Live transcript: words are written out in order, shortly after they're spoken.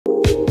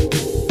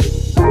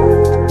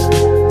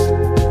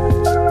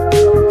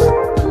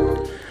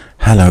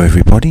Hello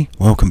everybody,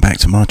 welcome back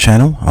to my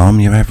channel. I'm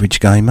your average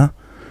gamer.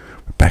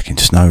 We're back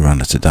into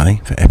Snowrunner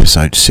today for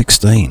episode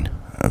 16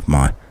 of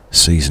my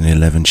season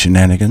 11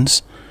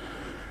 shenanigans.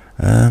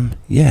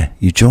 Yeah,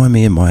 you join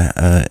me in my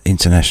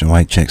International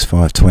HX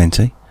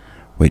 520,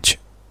 which,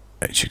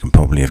 as you can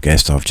probably have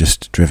guessed, I've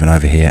just driven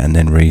over here and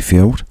then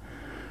refueled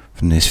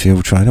from this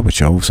fuel trailer,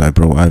 which I also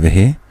brought over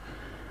here.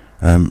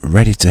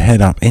 Ready to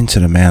head up into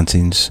the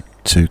mountains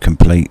to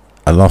complete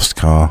a lost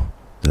car,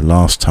 the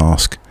last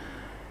task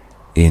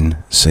in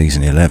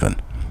season 11,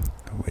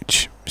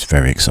 which is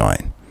very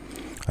exciting.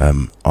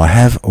 I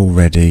have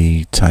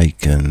already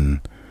taken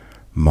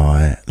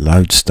my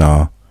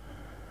Loadstar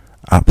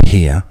up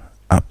here,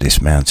 up this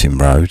mountain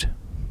road,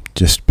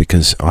 just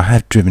because I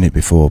have driven it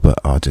before, but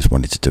I just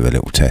wanted to do a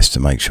little test to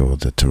make sure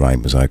the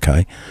terrain was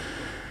okay.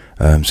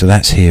 So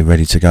that's here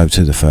ready to go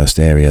to the first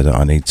area that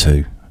I need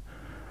to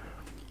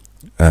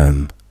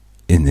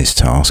in this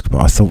task,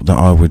 but I thought that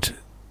I would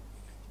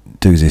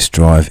do this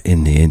drive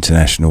in the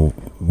International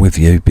with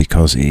you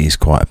because it is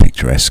quite a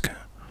picturesque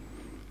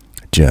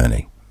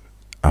journey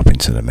up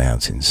into the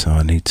mountains. So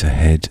I need to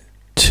head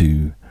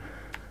to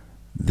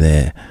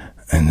there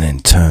and then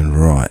turn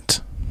right.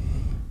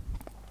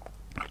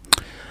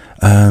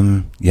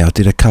 Yeah, I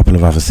did a couple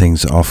of other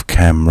things off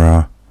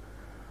camera.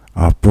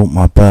 I've brought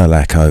my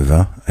Burlak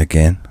over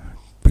again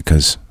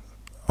because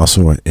I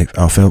saw it.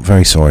 I felt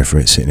very sorry for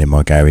it sitting in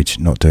my garage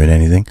not doing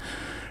anything,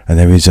 and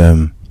there is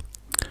a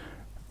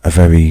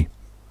very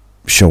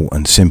short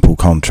and simple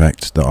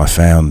contract that I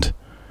found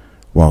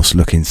whilst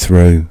looking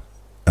through.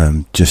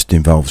 Just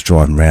involves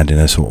driving around in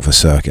a sort of a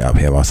circuit up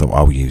here. I thought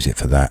I'll use it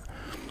for that,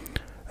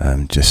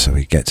 just so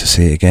we get to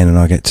see it again and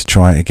I get to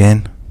try it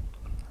again.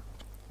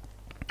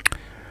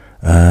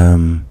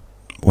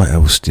 What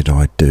else did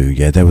I do?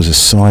 Yeah, there was a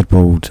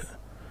sideboard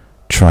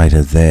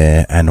trailer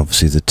there, and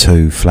obviously the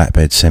two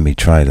flatbed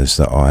semi-trailers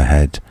that I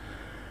had.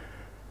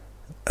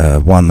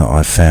 One that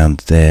I found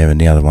there and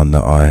the other one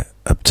that I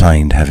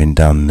obtained having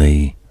done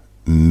the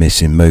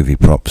missing movie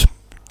props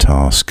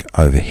task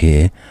over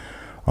here.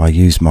 I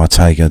used my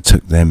Tayga,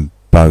 took them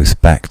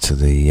both back to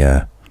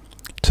the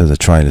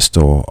trailer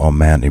store on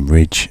Mountain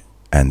Ridge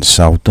and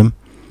sold them.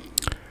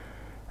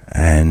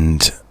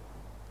 And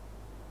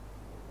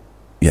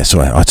yeah,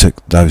 sorry, I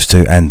took those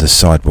two and the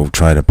sideboard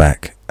trailer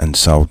back and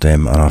sold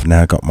them, and I've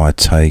now got my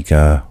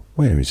Tayga,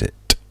 where is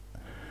it?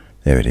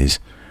 There it is,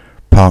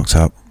 parked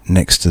up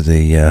next to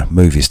the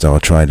movie star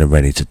trailer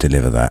ready to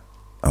deliver that.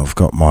 I've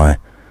got my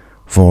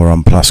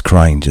Voron Plus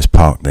crane just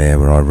parked there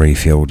where I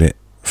refueled it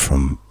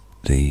from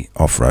the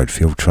off-road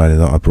fuel trailer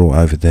that I brought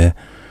over there.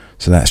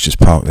 So that's just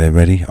parked there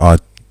ready. I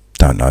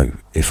don't know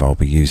if I'll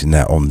be using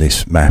that on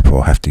this map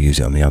or have to use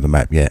it on the other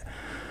map yet.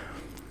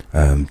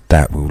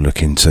 That we'll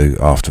look into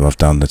after I've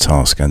done the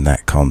task and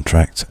that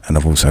contract. And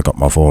I've also got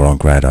my Voron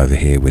Grad over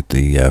here with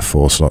the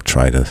 4-slot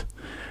trailer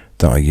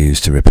that I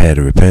use to repair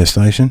the repair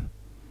station.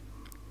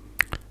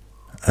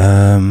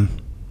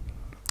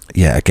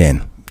 Yeah,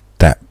 again,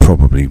 that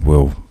probably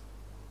will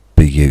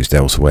be used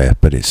elsewhere,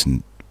 but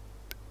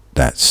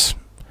that's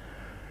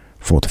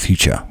for the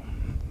future.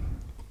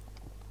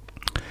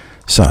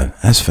 So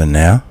as for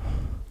now,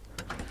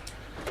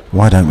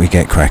 why don't we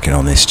get cracking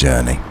on this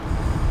journey?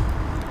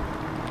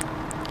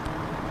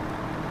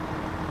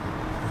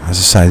 As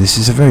I say, this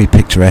is a very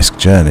picturesque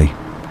journey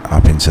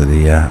up into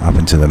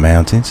the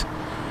mountains.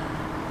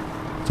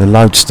 The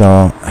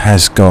Loadstar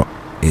has got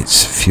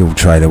its fuel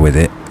trailer with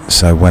it,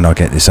 so when I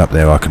get this up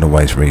there I can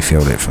always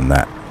refuel it from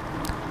that,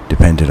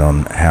 depending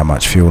on how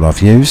much fuel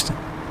I've used.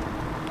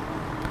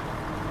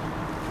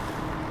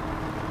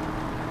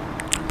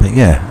 But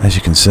yeah, as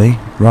you can see,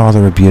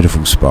 rather a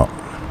beautiful spot.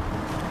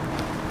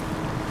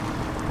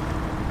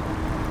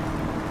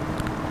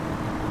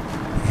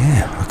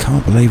 Yeah, I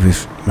can't believe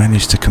we've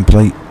managed to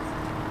complete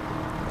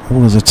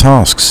all of the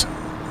tasks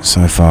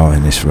so far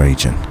in this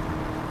region.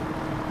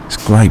 It's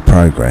great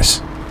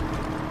progress.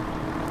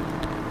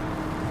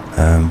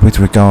 With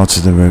regards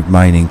to the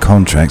remaining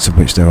contracts, of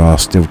which there are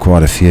still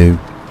quite a few,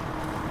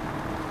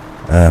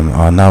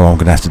 I know I'm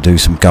going to have to do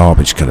some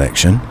garbage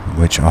collection,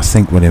 which I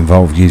think will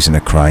involve using a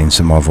crane,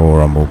 so my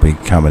Voron will be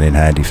coming in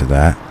handy for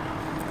that.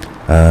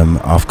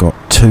 I've got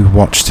 2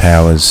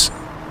 watchtowers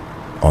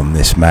on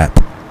this map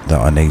that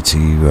I need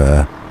to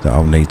that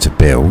I'll need to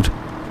build.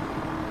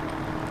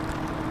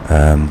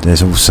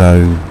 There's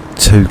also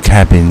 2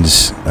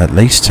 cabins, at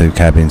least 2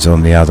 cabins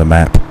on the other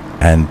map,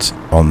 and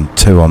on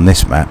 2 on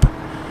this map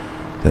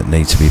that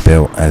need to be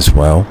built as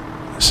well.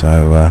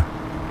 So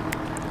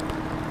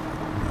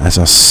as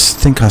I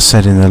think I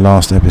said in the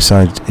last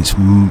episode, it's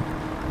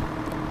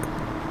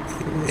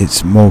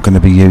more going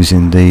to be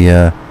using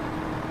the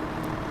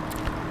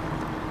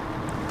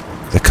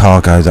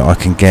cargo that I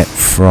can get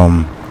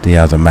from the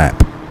other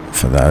map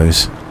for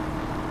those.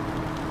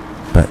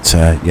 But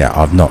yeah,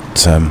 I've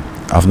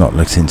not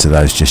looked into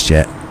those just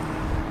yet.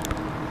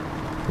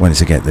 Wanted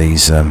to get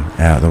these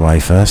out of the way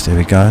first. Here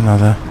we go,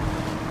 another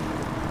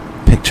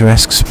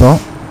picturesque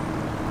spot,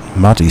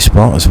 muddy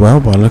spot as well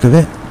by the look of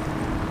it.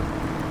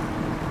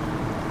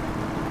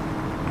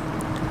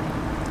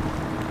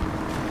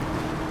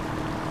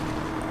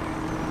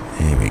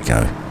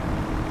 go.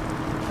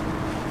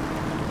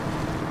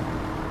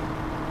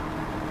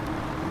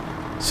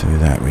 So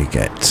that we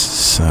get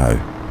so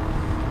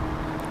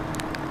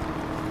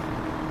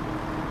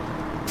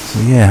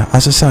yeah,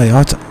 as I say,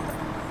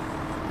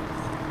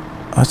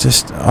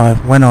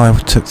 when I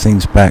took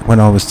things back, when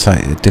I was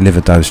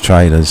delivered those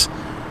trailers,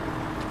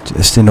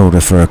 just in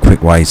order for a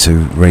quick way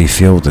to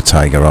refuel the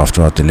Tayga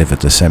after I delivered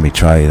the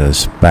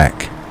semi-trailers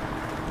back,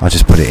 I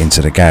just put it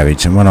into the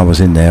garage, and when I was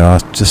in there I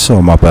just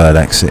saw my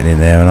Burlak sitting in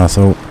there, and I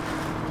thought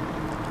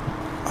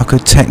I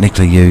could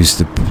technically use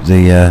the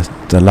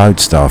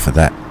Loadstar for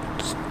that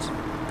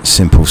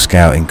simple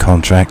scouting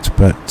contract,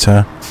 but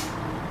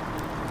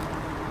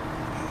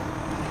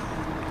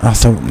I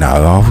thought no,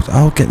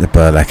 I'll get the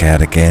Burlak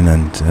out again,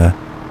 and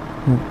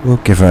we'll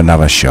give her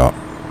another shot.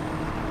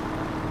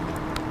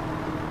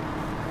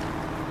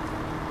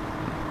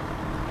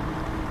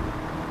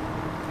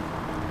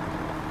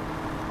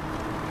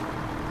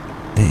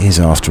 It is,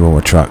 after all,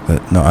 a truck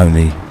that not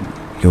only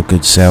your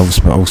good selves,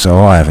 but also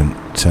I haven't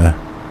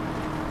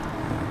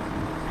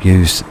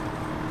used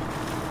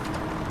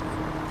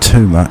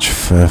too much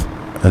for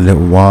a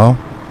little while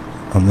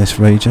on this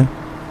region.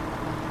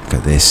 Look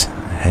at this,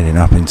 heading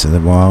up into the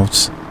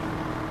wilds.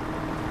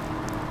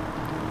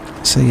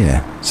 So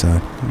yeah,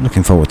 so I'm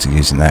looking forward to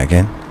using that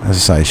again. As I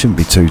say, it shouldn't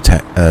be too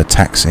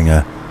taxing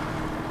a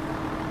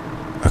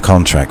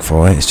contract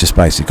for it. It's just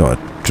basically got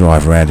to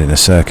drive around in a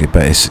circuit,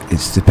 but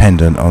it's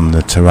dependent on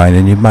the terrain,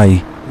 and you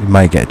may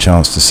get a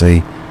chance to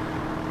see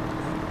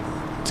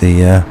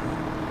the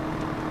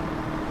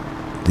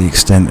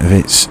extent of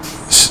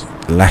its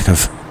lack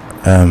of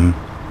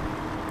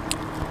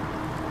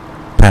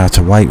power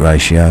to weight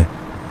ratio,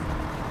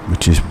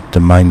 which is the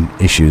main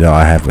issue that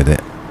I have with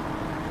it,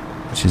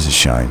 which is a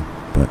shame,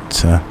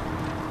 but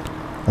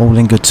all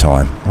in good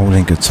time, all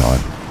in good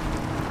time.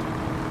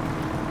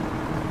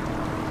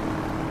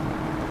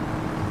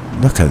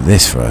 Look at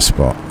this for a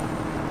spot.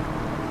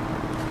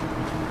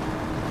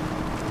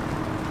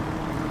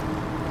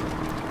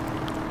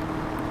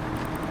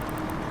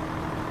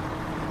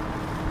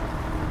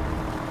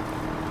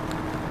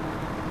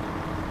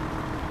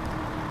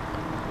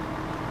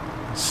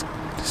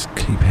 Let's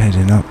keep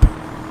heading up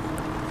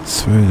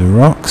through the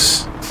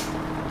rocks.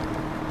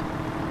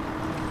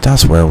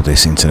 Does well,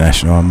 this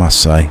International, I must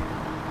say.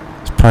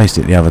 I praised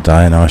it the other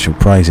day, and I shall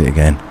praise it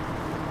again.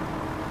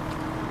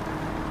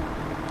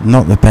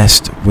 Not the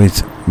best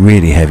with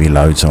really heavy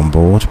loads on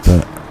board,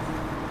 but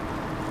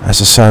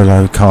as a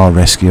solo car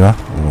rescuer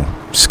or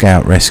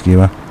scout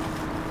rescuer,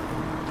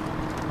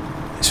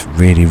 it's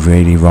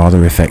really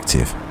rather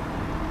effective.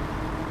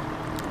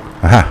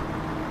 Aha!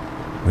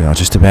 We are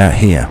just about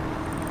here.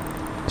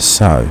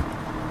 So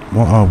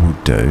what I will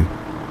do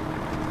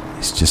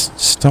is just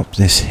stop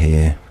this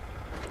here,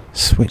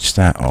 switch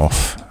that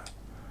off,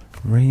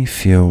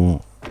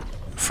 refuel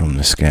from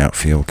the scout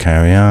fuel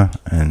carrier,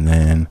 and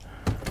then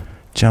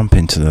jump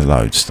into the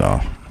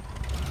Loadstar.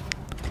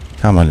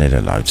 Come on,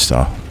 little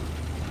Loadstar.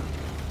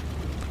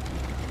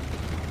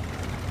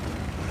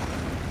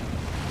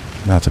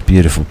 Another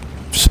beautiful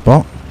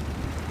spot.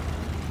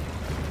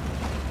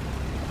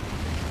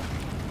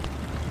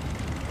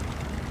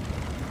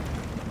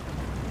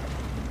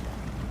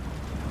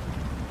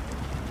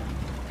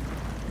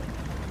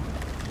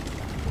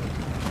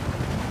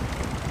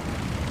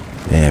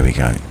 There we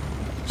go.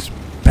 Just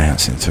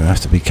bouncing through. I have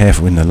to be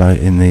careful in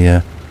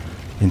the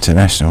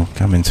International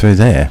coming through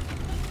there.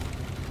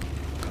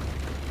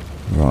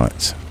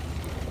 Right.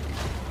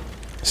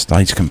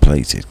 Stage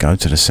completed. Go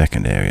to the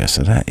second area.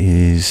 So that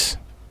is...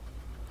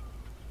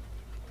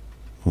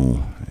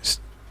 oh,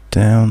 it's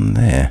down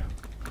there.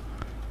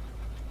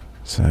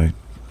 So,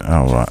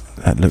 alright.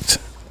 That looked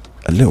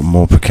a little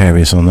more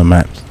precarious on the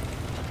map.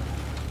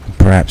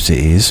 Perhaps it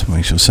is.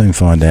 We shall soon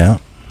find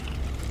out.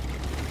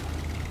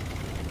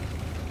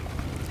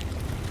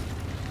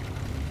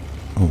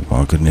 Oh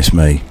my goodness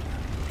me.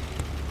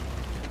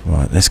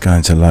 Right, let's go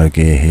into low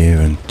gear here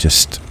and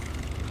just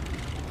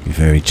be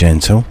very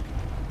gentle.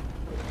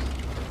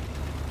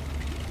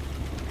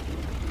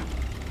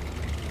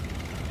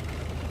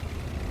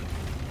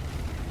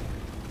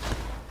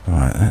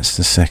 Right, that's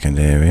the second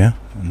area,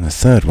 and the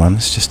third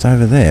one's just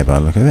over there by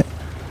the look of it.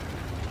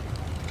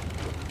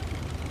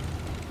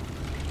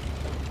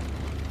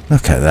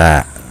 Look at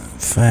that,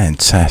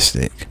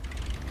 fantastic.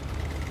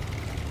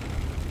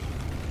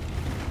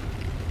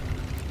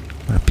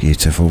 What a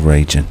beautiful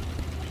region.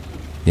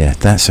 Yeah,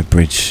 that's a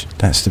bridge.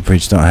 That's the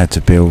bridge that I had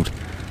to build.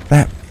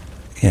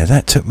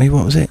 That took me,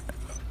 what was it?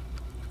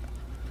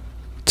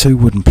 2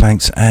 wooden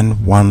planks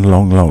and 1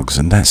 long logs,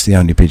 and that's the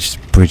only bridge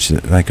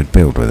that they could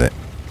build with it,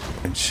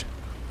 which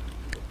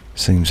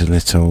seems a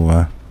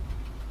little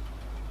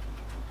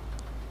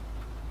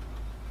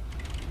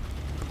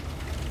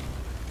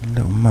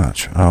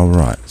much. Oh,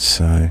 right,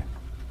 so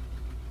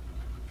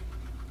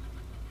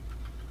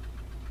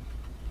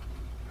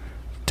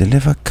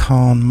deliver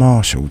Khan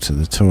Marshall to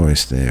the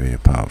tourist area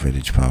park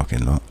village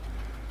parking lot.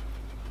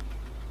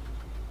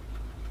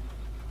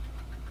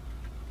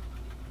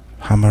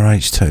 Hummer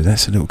H2,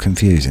 that's a little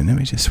confusing. Let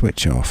me just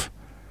switch off.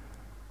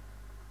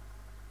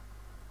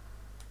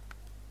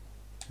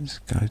 Let's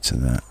go to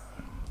that.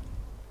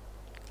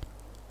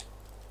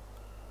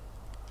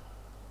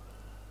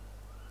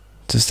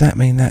 Does that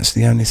mean that's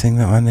the only thing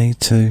that I need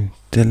to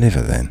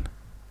deliver then?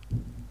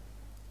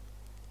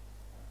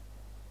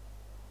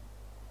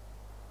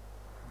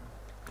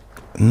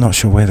 I'm not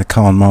sure where the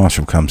Khan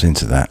Marshal comes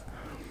into that.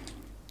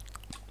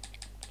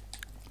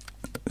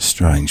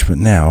 Strange, but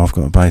now I've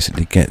got to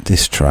basically get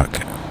this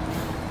truck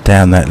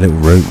down that little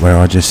route where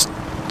I just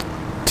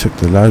took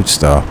the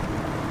Loadstar.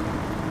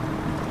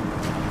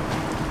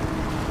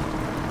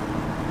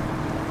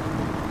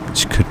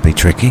 Which could be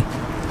tricky.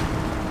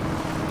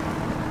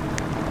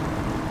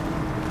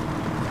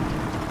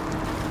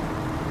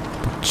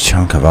 Big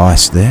chunk of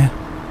ice there.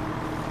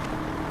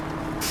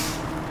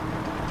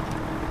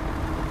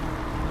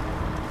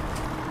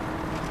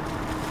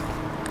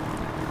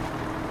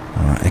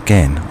 Alright,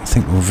 again, I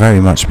think we'll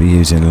very much be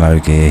using low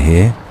gear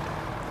here.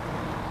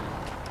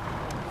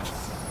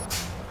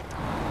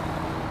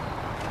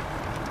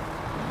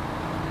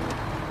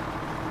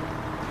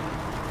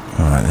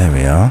 Alright, there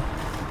we are.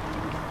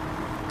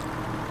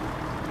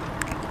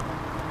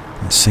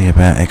 Let's see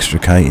about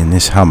extricating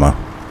this Hummer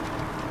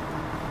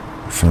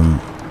from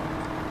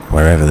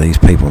wherever these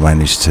people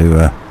managed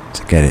to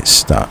get it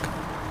stuck.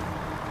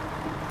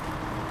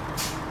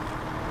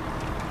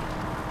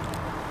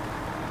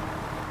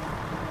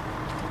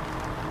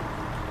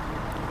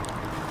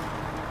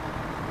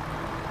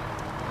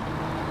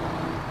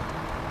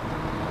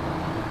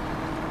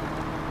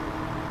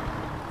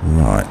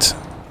 Right.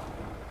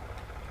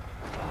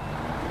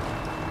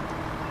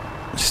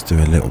 Just do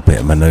a little bit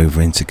of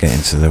manoeuvring to get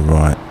into the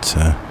right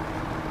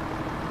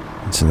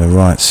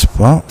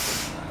spot.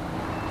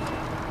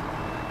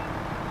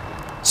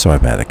 Sorry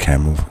about the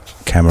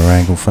camera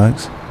angle,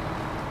 folks.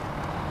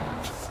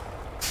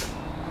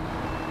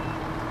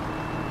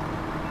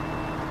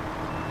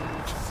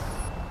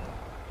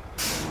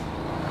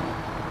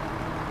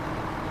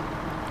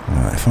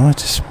 Right, if I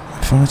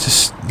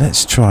just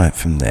let's try it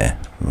from there.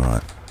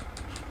 Right.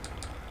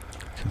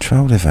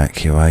 Controlled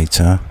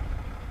evacuator.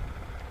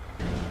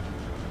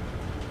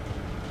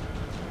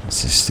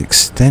 Let's just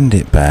extend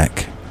it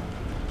back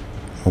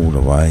all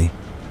the way.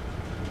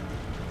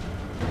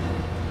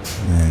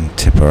 And then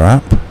tip her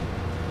up.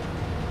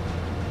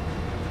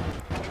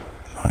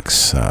 Like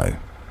so.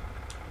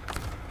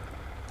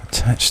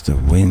 Attach the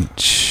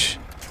winch.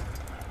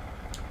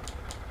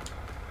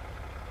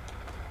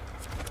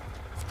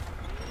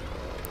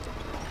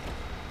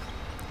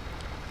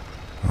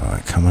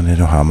 Right, come on,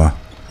 little Hummer.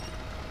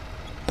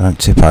 Don't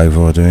tip over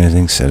or do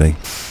anything silly.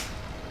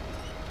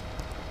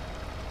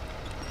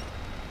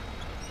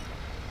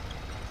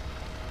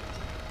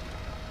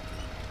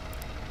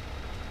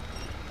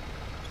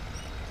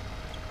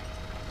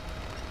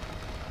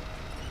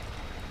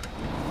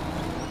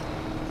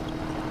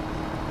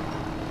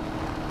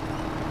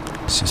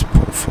 Let's just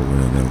pull forward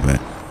a little bit.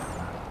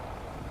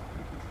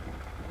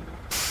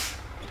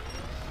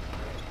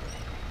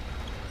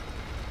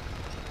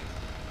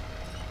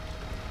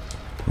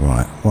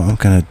 Right, what I'm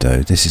going to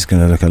do, this is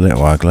going to look a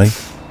little ugly,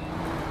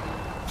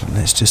 but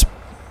let's just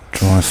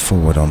drive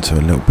forward onto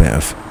a little bit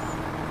of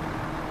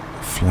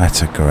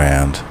flatter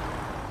ground.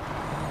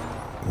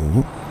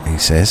 Ooh, he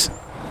says.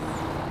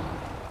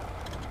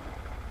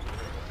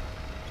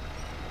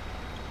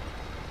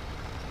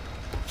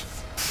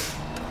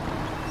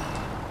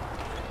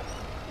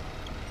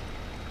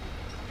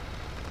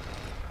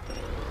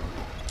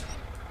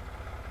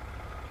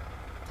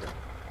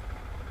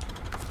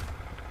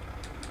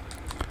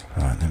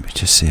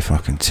 Just see if I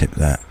can tip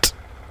that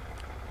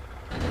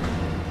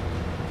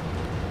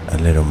a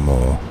little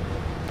more.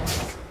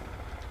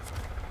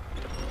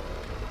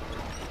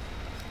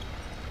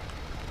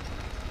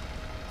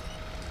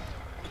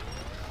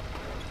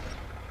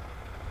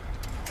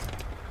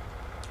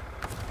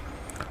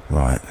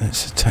 Right,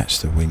 let's attach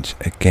the winch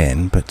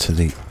again, but to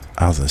the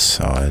other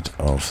side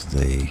of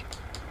the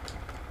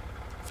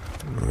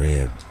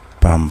rear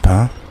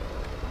bumper.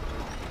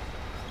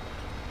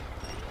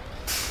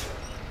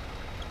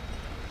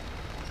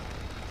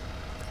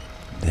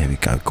 There we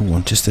go. Go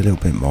on, just a little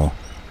bit more.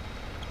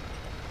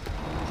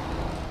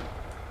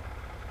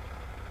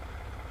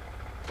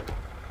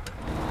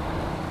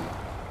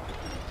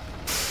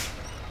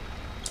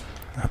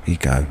 Up you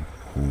go.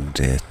 Oh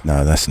dear.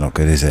 No, that's not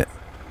good, is it?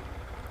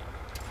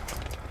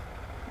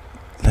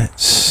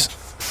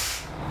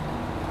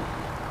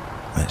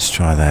 Let's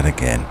try that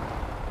again.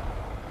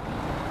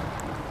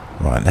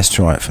 Right, let's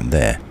try it from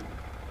there.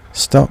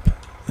 Stop.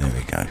 There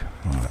we go.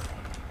 Right.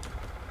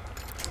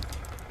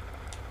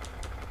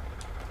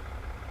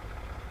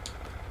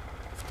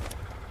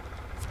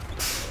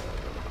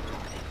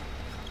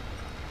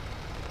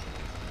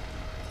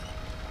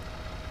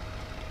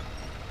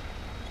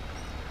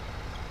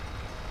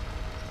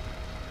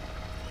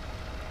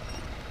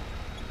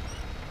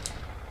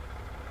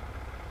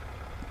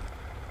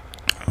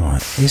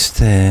 Is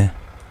there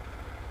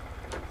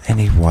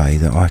any way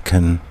that I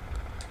can...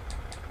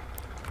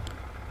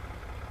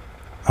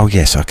 Oh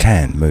yes, I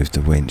can move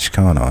the winch,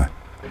 can't I?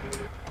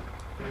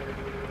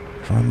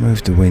 If I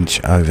move the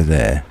winch over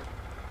there,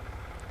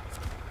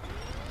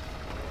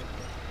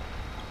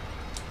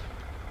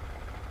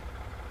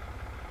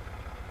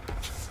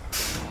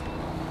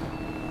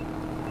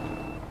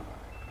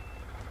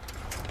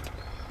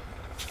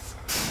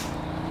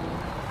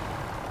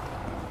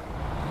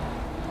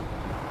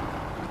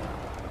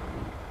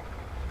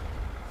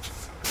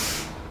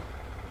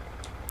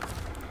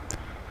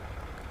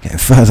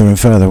 getting further and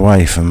further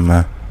away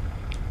from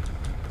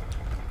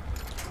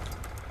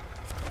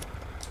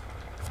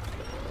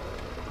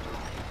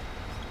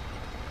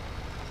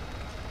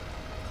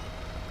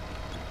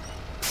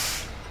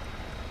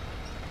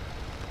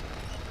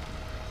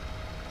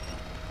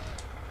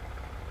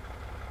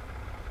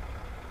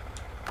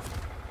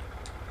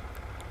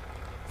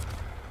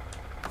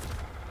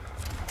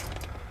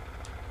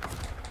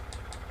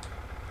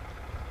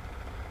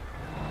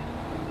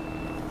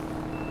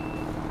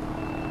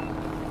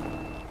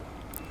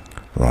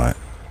right.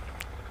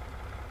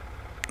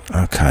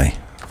 Okay.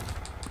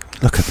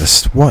 Look at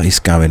this. What is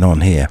going on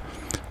here?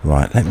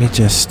 Right, let me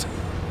just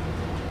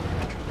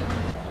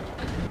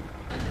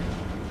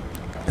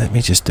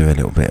do a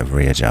little bit of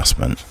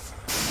readjustment.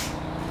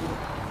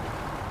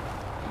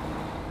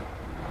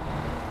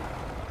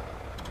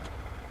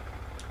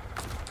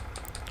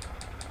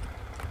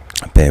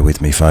 Bear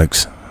with me,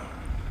 folks.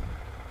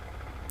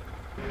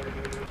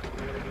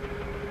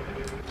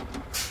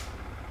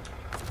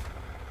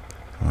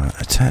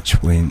 Right,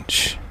 attach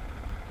winch.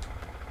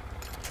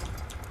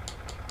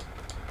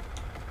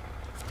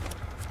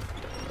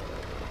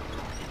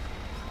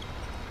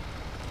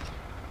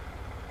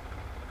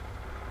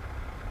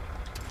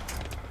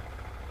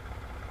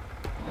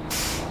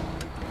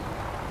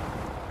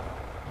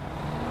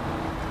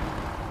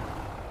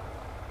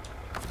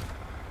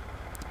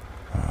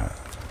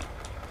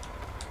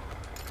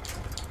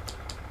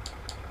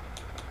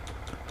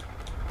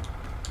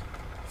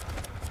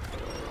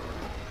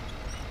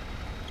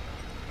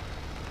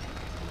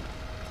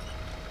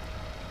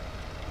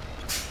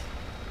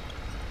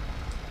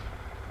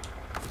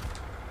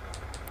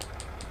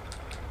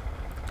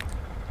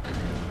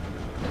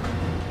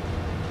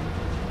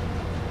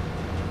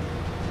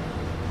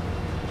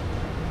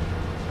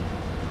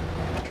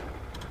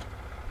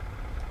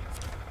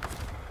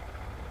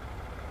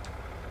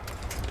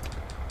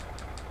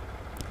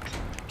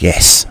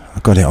 Yes,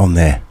 I got it on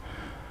there.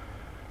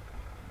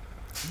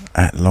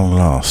 At long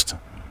last.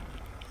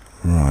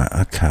 Right,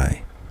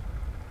 okay.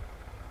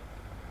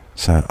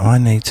 So I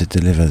need to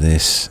deliver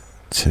this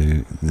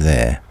to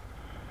there.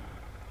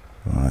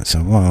 Right, so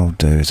what I'll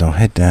do is I'll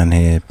head down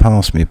here,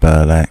 past me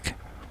Burlak,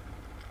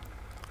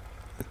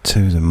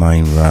 to the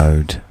main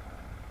road,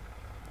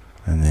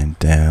 and then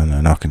down,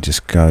 and I can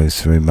just go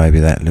through maybe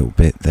that little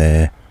bit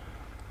there.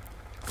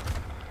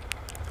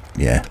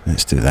 Yeah,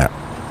 let's do that.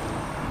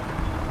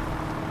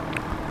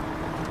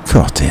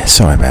 God dear,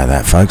 sorry about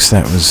that, folks.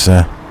 That was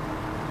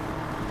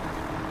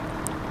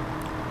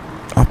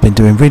I've been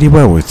doing really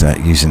well with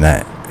that, using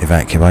that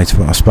evacuator,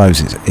 but I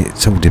suppose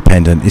it's all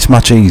dependent. It's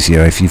much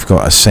easier if you've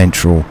got a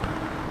central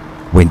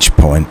winch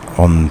point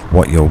on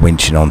what you're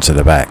winching onto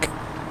the back.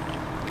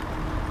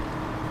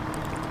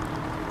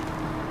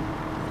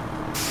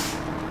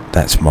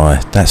 That's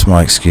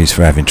my excuse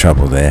for having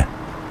trouble there.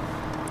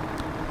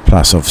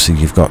 Plus obviously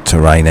you've got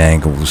terrain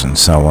angles and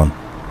so on.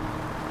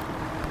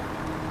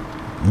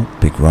 Oh,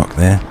 big rock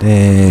there.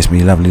 There's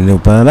me lovely little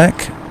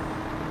Burlak.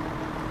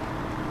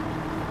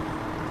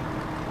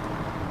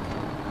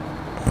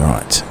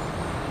 Right.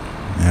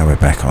 Now we're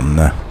back on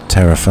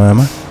terra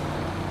firma.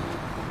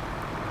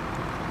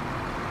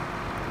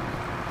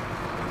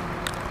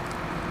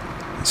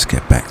 Let's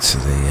get back to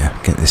the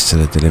get this to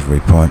the delivery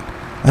point.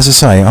 As I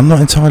say, I'm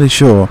not entirely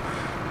sure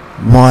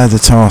why the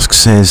task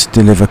says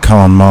deliver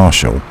Khan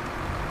Marshall.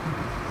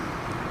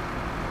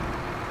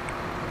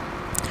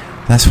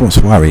 That's what's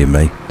worrying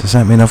me. Does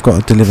that mean I've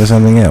got to deliver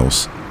something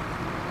else?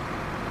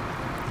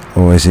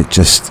 Or is it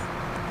just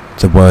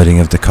the wording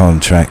of the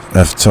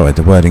contract, sorry,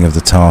 the wording of the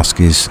task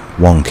is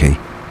wonky?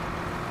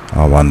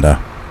 I wonder.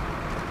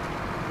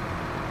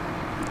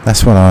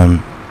 That's what I'm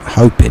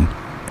hoping,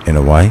 in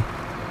a way.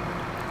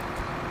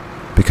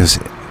 Because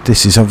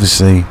this is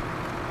obviously,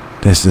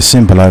 there's the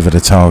symbol over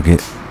the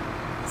target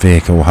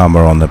vehicle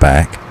Hummer on the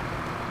back,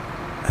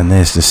 and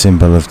there's the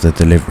symbol of the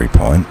delivery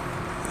point.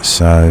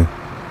 So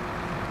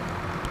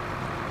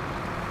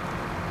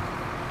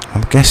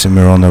I'm guessing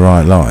we're on the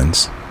right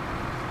lines.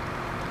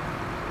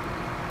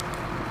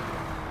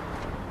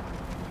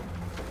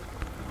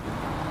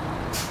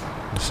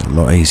 It's a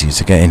lot easier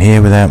to get in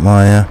here without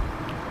my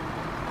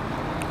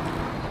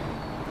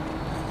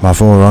my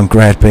Voron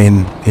Grad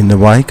being in the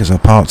way, because I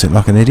parked it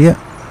like an idiot.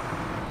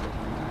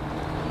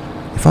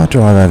 If I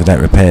drive over that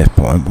repair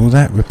point, will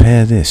that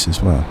repair this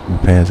as well?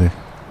 Repair the...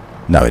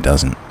 No, it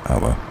doesn't. Oh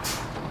well.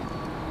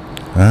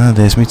 Ah,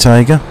 there's me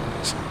Tayga.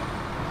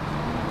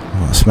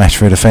 I'll smash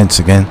through the fence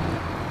again.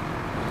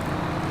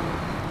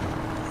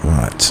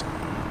 Right.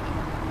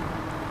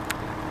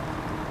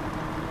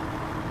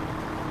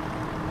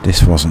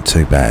 This wasn't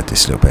too bad,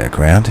 this little bit of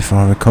ground, if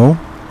I recall.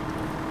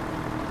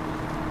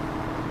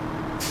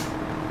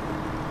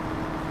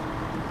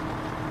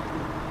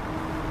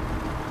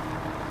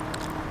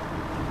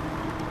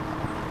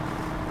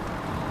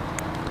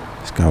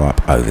 Let's go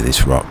up over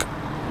this rock.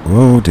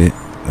 Oh dear,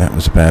 that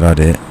was a bad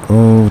idea.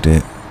 Oh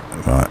dear.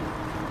 Right.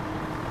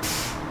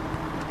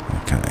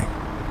 Okay.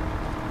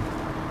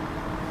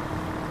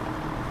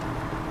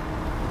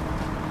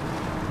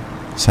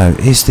 So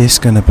is this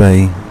going to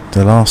be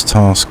the last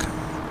task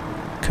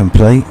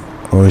complete,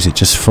 or is it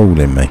just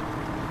fooling me?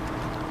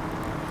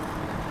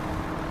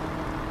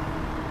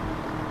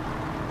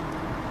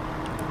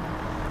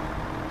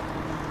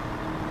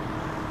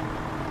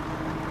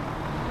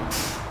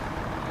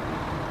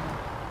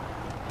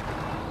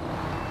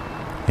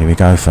 Here we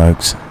go,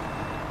 folks.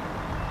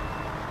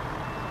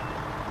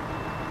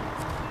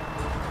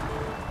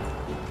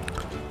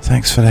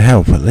 Thanks for the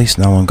help. At least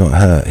no one got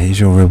hurt. Here's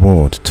your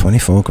reward.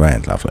 24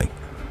 grand. Lovely.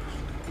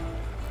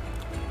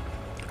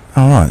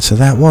 Alright, so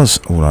that was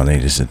all I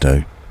needed to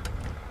do.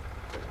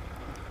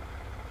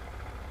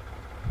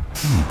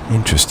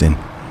 Interesting.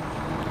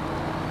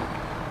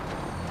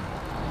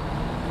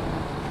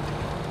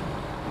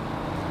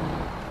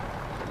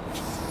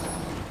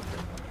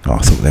 Oh, I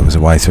thought there was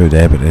a way through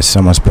there, but there's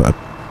someone's put a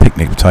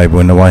picnic table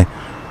in the way.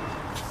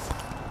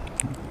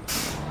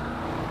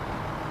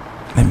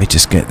 Let me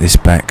just get this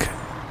back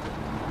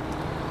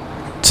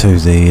to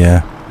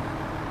the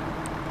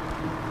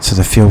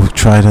fuel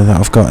trailer that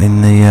I've got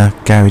in the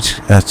garage.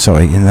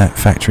 In that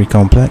factory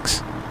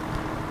complex.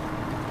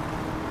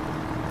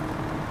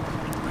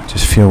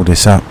 Just fuel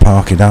this up,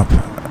 park it up,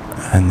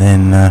 and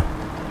then I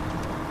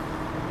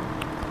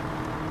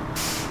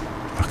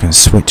can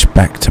switch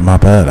back to my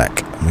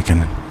Burlak. We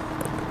can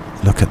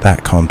look at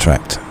that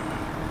contract.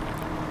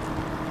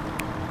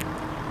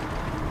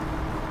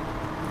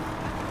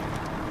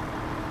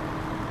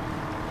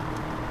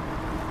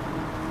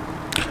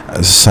 As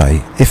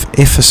I say,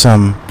 if for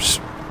some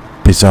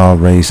bizarre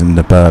reason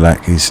the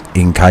Burlak is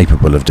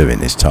incapable of doing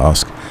this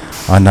task,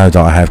 I know that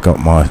I have got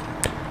my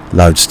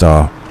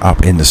Loadstar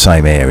up in the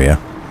same area.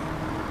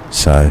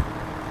 So,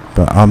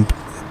 but I'm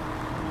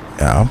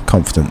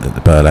confident that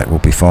the Burlak will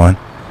be fine.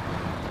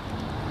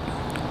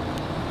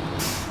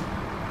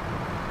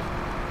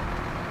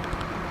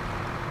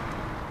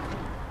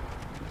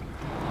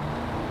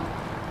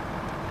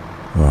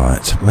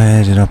 Right,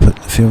 where did I put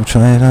the fuel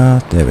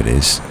trailer? There it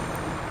is.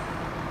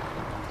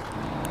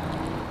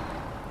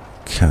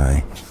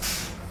 Okay,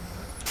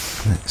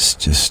 let's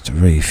just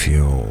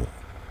refuel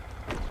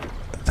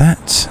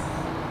that,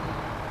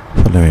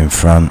 put her in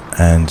front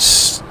and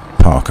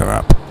park her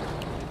up.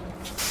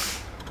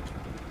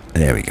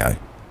 There we go.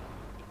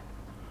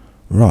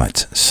 Right,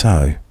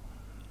 so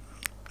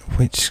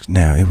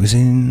it was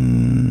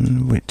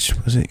in, which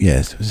was it?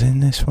 Yes, it was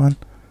in this one.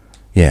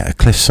 Yeah, a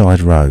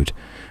cliffside road.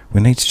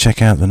 We need to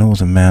check out the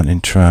Northern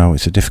Mountain Trail.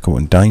 It's a difficult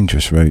and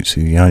dangerous route,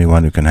 so you're the only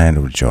one who can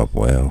handle the job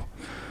well.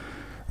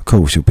 Of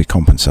course, you'll be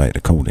compensated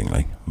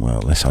accordingly.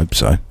 Well, let's hope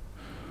so.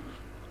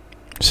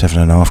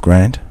 7.5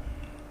 grand.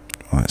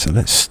 Right, so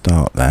let's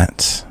start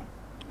that.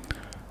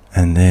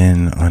 And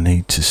then I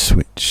need to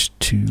switch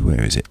to,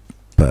 where is it?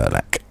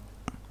 Burlak.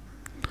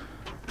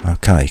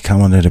 Okay,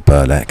 come on to the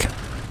Burlak.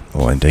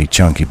 Or indeed,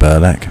 chunky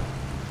Burlak.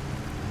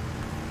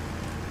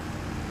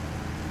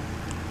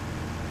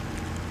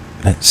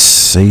 Let's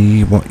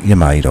see what you're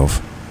made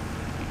of.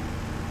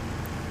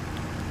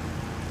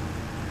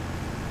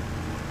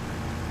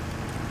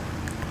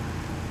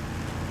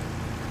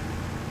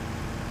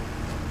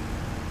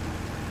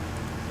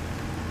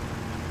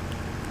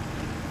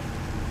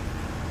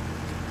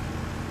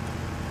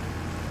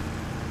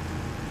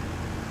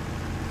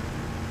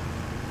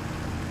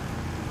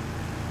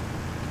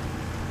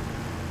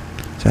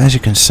 So as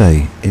you can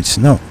see, it's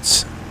not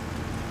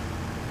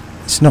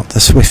the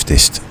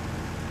swiftest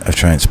of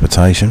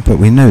transportation, but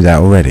we knew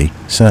that already.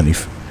 Certainly,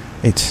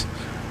 it's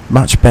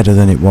much better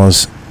than it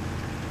was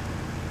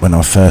when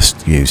I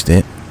first used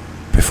it,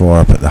 before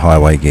I put the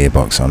highway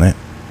gearbox on it.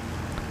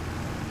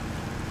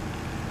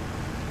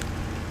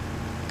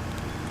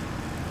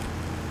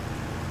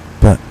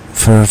 But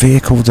for a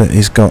vehicle that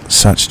has got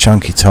such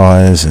chunky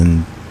tyres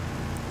and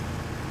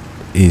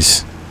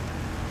is,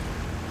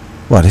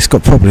 well, it's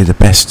got probably the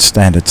best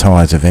standard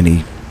tyres of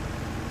any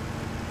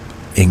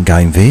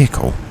in-game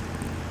vehicle.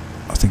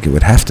 I think it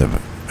would have to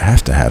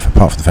have,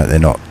 apart from the fact they're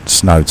not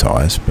snow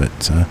tyres, but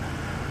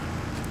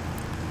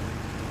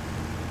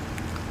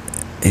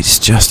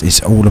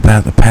it's all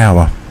about the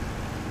power,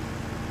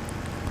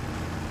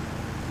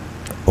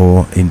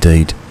 or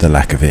indeed the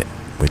lack of it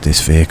with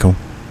this vehicle.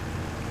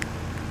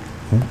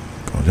 Ooh,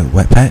 got a little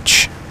wet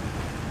patch.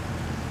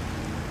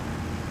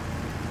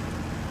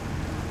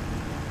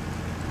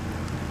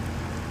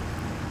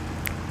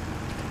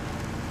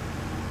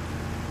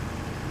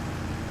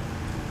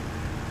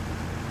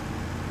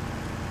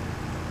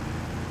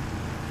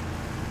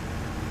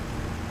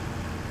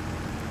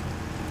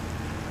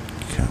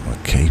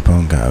 Keep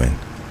on going.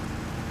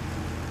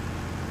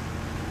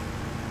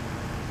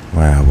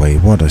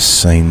 Wowee, what a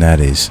scene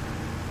that is.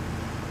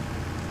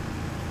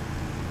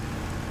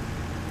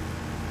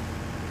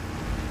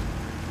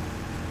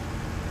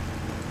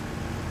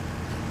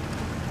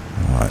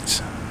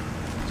 Right,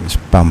 just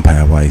bump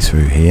our way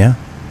through here.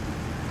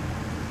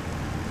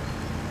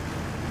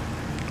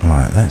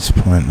 Right, that's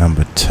point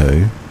number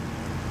 2.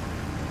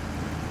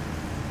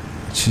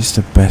 Which is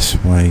the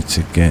best way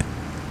to get...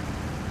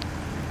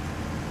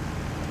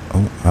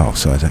 Oh,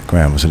 sorry, that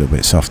ground was a little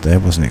bit soft there.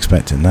 Wasn't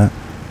expecting that.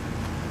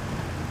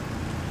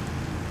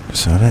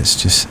 So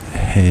let's just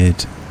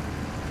head.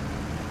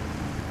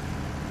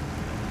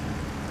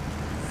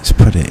 Let's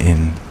put it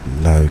in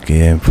low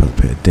gear and put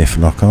a bit of diff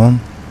lock on.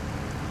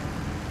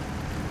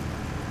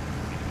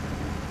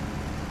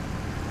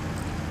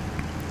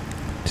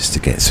 Just to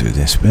get through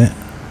this bit.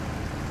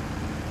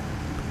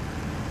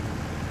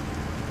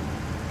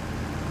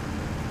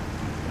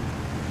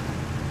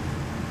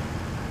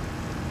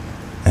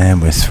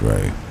 And we're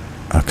through.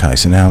 Okay,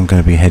 so now I'm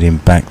going to be heading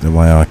back the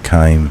way I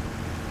came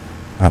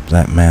up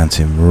that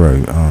mountain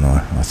route, aren't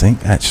I? I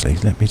think, actually,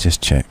 let me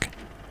just check.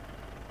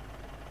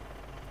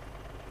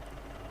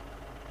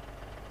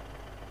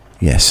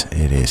 Yes,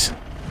 it is.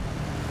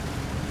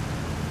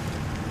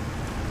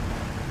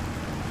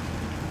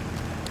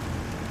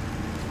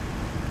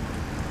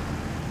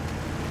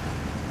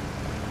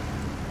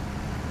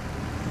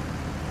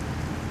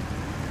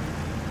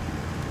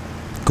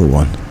 Go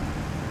on.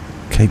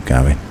 Keep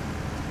going.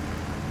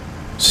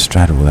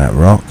 Straddle that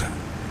rock.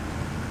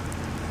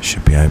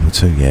 Should be able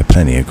to. Yeah,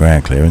 plenty of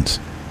ground clearance.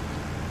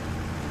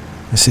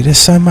 You see, there's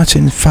so much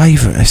in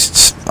favour.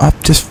 It's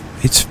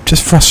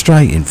just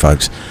frustrating,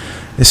 folks.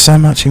 There's so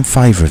much in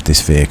favour of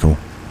this vehicle,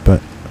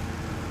 but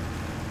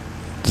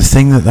the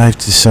thing that they've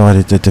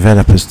decided, the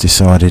developers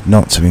decided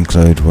not to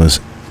include,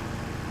 was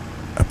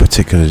a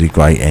particularly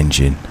great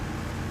engine.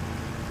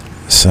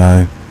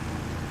 So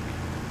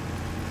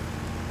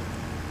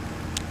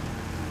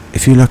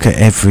if you look at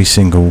every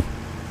single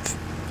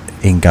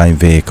in-game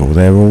vehicle,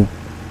 they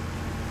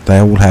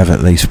all have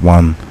at least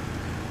one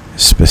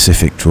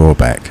specific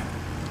drawback.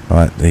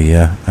 Like the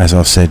as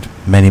I've said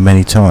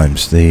many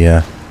times,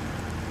 the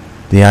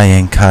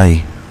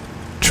ANK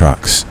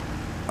trucks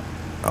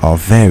are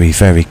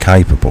very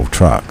capable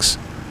trucks,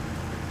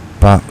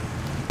 but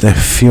their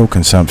fuel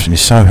consumption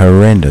is so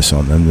horrendous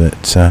on them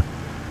that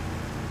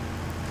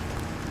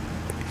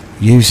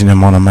using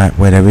them on a map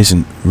where there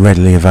isn't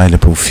readily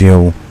available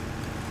fuel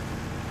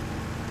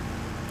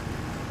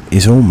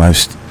is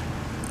almost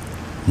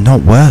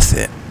not worth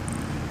it.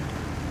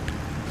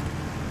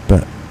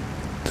 But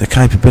the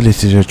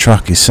capability of the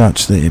truck is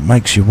such that it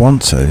makes you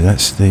want to.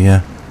 That's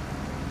the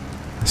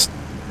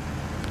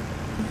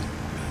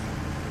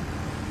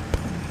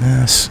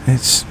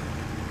it's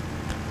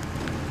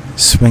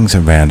swings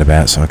and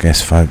roundabouts, I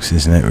guess, folks,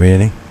 isn't it,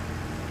 really?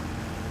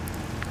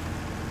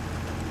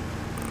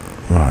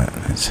 Right,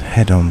 let's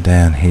head on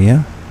down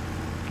here.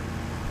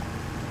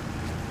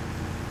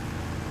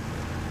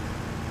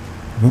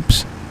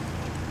 Oops.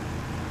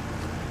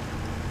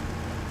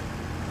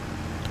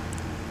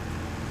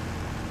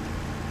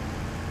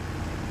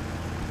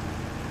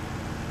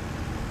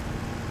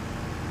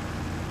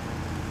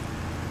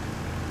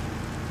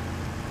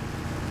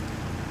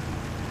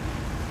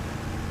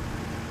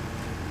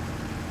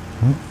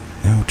 Oh,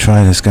 the old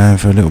trailer's going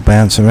for a little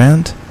bounce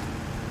around.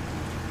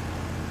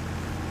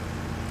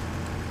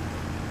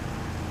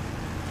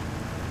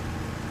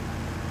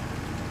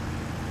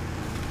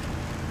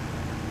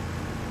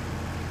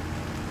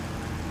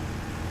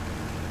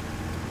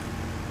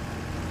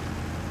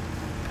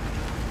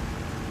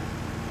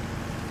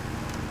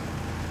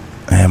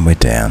 And we're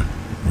down.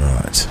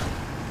 Right.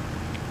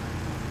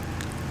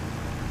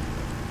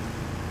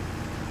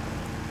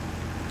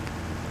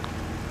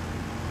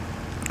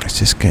 Let's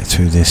just get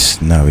through this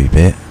snowy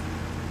bit.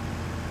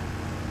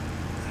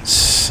 Let's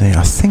see,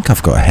 I think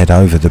I've got to head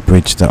over the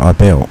bridge that I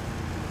built.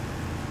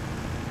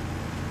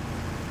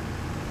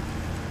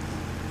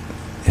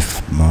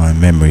 If my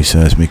memory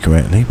serves me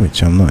correctly,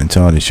 which I'm not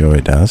entirely sure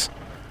it does.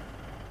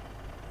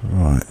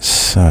 Right,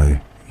 so,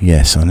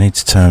 yes, I need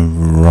to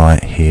turn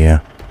right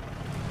here.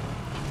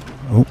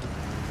 Oh.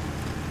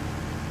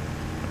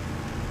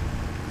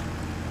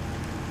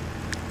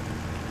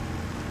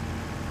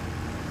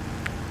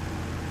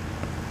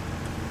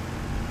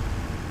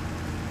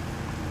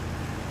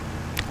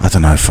 I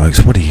don't know,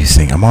 folks, what do you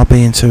think? Am I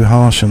being too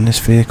harsh on this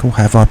vehicle?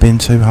 Have I been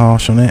too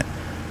harsh on it?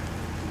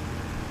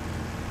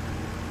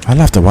 I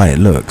love the way it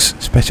looks,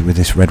 especially with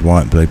this red,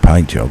 white and blue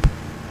paint job.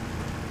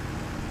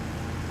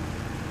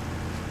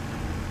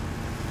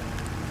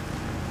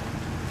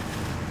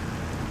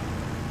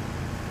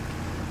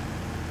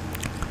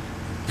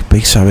 Be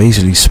so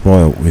easily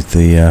spoilt with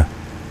the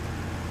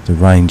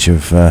range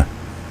of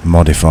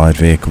modified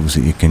vehicles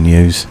that you can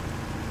use.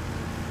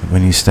 But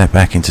when you step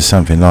back into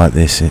something like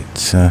this,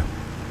 it's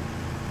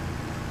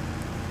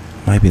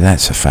maybe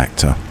that's a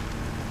factor.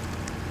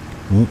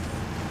 Ooh,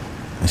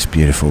 this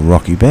beautiful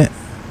rocky bit,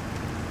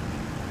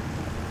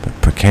 but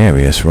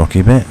precarious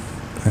rocky bit.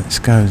 Let's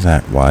go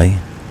that way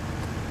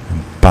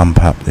and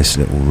bump up this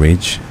little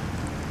ridge.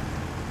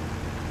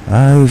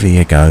 Over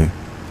you go.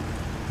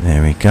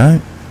 There we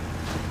go.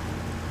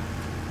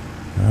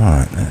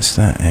 Right, that's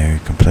that area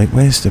complete.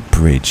 Where's the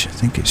bridge? I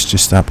think it's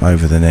just up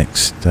over the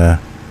next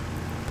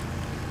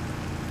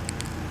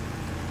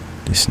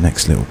this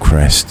next little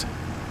crest.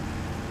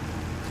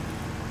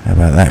 How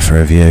about that for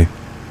a view?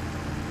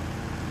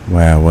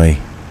 Wowee.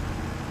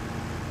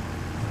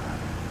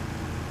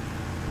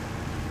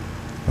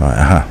 Right,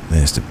 aha,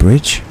 there's the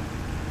bridge.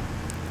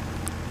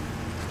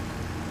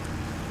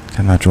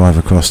 Can I drive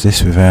across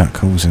this without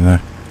causing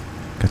a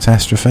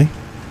catastrophe?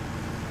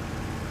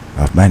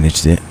 I've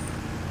managed it.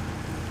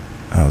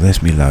 Oh,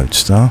 there's me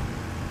Loadstar.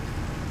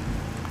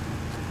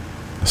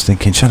 I was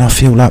thinking, should I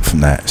fuel up from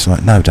that? It's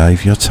like, no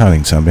Dave, you're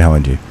towing someone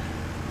behind you.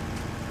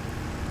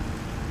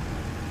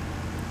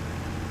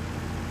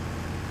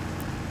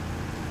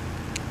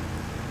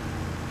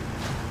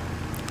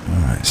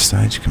 Alright,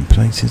 stage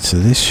completed, so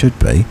this should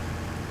be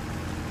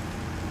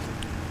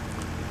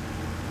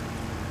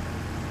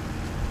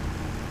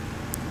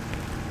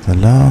the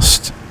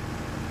last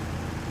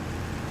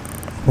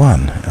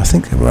one. I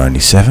think there were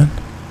only 7.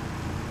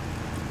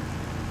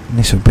 And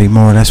this would be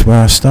more or less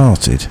where I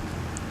started.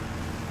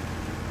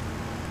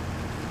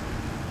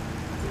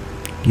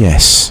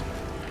 Yes,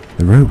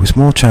 the route was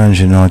more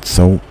challenging than I'd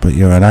thought, but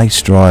you're an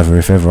ace driver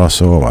if ever I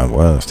saw one.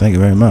 Well, thank you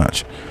very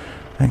much.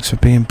 Thanks for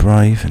being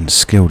brave and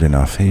skilled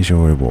enough. Here's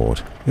your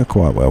reward. You're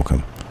quite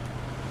welcome.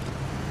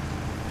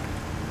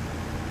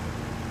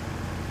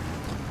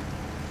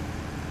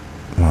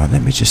 Right,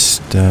 let me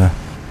just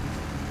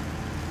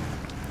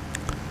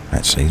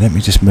actually, let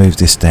me just move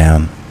this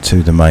down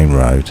to the main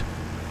road.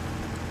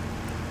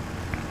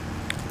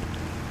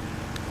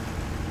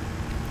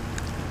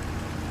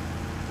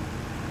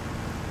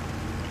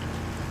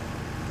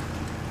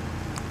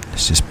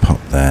 Let's just pop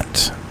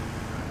that.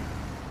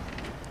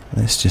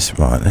 Let's just,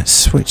 right, let's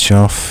switch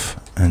off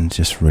and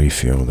just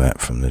refuel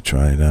that from the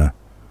trailer.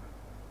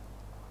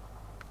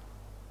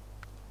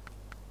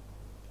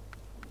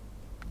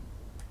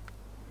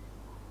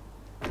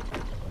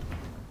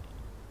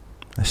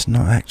 That's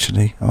not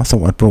actually, I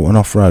thought I'd brought an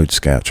off-road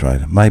scout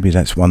trailer. Maybe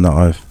that's one that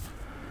I've,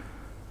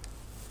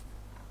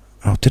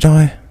 oh, did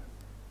I?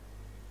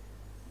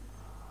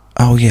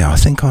 Oh yeah, I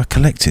think I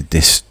collected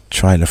this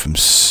trailer from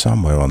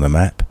somewhere on the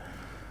map.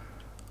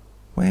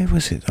 Where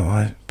was it that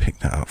I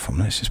picked that up from?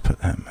 Let's just put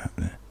that map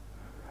there.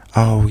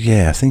 Oh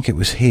yeah, I think it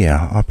was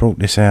here. I brought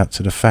this out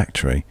to the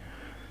factory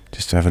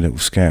just to have a little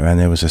scout around.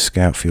 There was a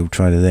scout field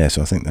trailer there,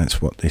 so I think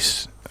that's what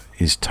this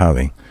is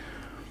towing.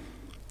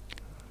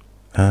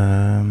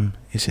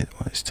 Is it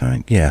what it's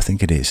towing? Yeah, I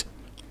think it is.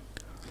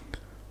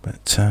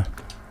 But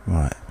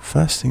right,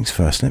 first things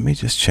first, let me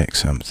just check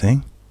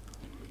something.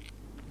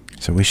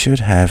 So we should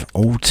have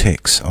all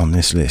ticks on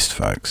this list,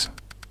 folks.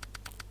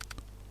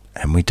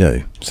 And we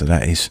do. So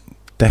that is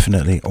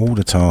definitely all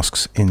the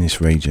tasks in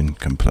this region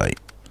complete.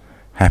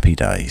 Happy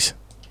days.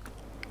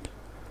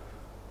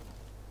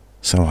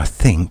 So I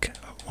think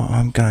what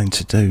I'm going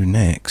to do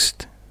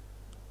next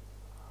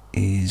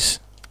is,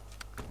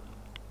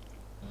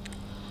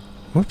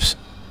 whoops,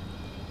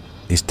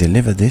 is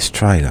deliver this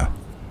trailer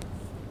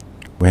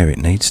where it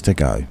needs to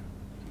go.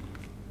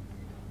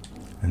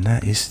 And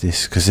that is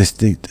this, because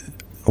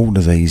all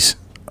of these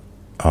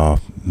are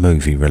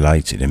movie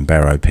related in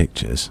Barrow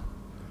Pictures.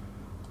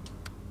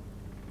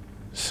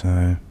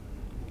 So,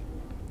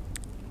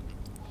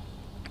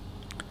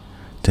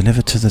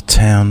 deliver to the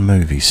town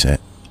movie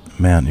set,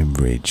 Mountain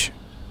Ridge.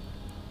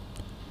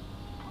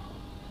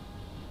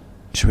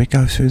 Should we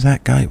go through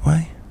that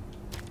gateway?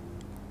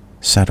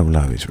 Saddle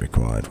low is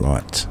required,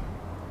 right.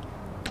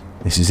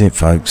 This is it,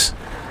 folks.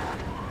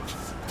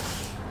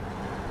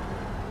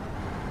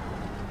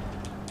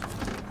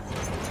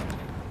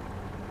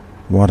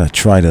 What a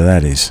trailer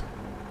that is.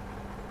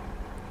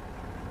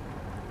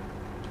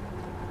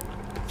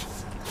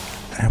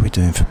 How are we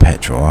doing for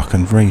petrol? I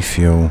can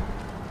refuel.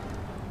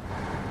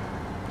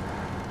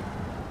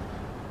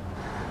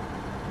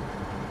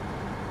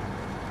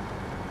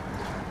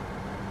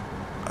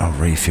 I'll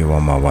refuel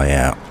on my way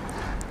out.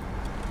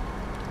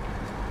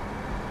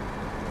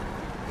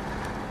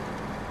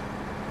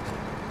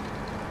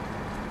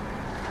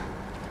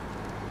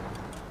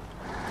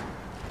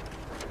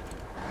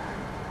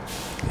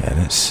 Yeah,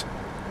 let's...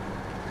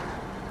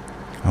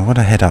 I want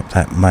to head up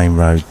that main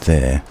road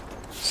there.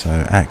 So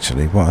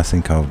actually what I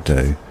think I'll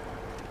do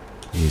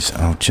is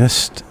I'll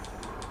just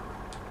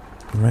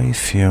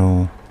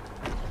refuel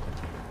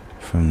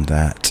from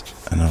that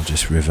and I'll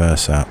just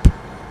reverse up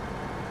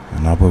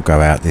and I will go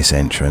out this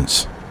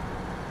entrance.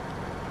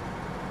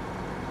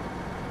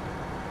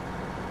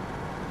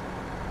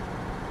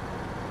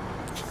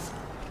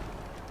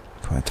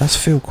 It does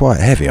feel quite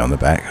heavy on the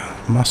back,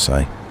 I must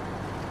say.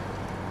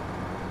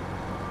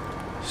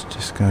 Let's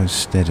just go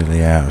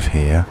steadily out of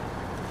here.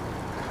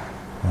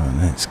 Right,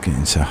 let's get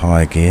into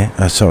high gear.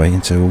 Sorry,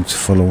 into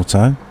full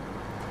auto.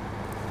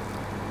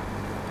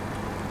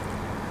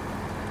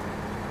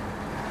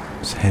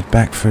 Let's head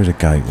back through the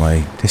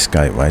gateway. This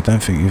gateway. I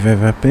don't think you've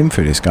ever been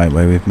through this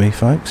gateway with me,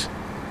 folks.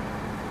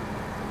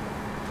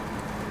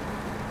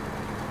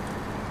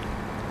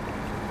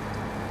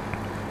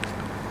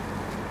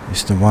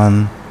 It's the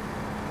one.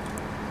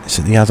 It's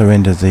at the other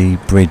end of the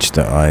bridge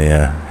that I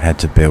had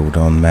to build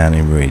on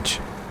Mountain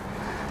Ridge.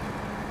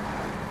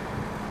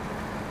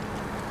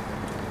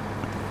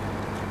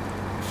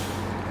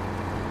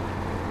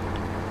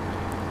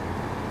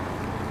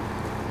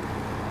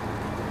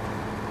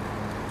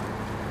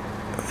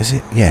 Is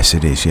it? Yes,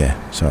 it is,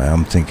 yeah. Sorry,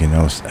 I'm thinking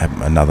I was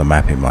having another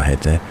map in my head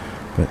there.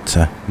 But,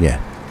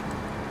 yeah.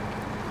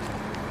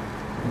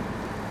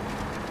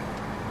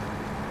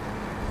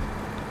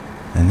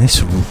 And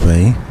this will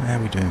be, how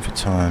are we doing for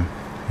time?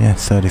 Yeah,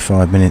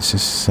 35 minutes.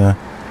 This will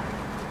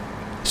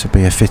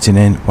be a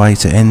fitting way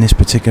to end this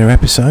particular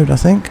episode, I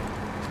think.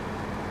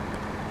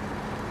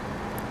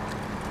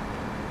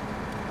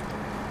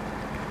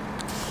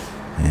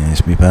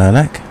 There's me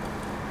Burlak.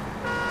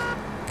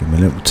 Give him a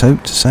little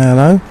toot to say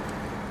hello.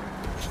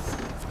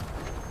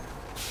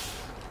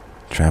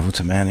 Travel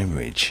to Mountain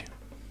Ridge.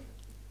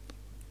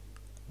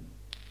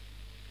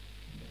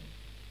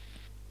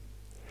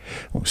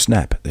 Oh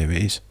snap, there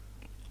it is.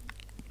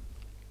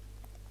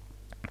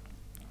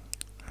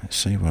 Let's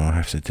see where I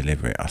have to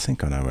deliver it. I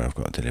think I know where I've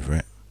got to deliver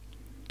it.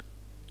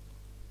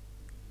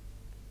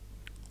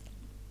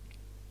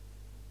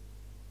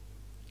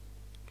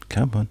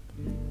 Come on.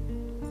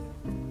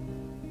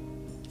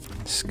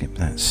 Skip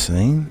that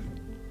scene.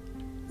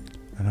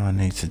 And I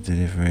need to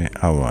deliver it.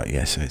 Oh right,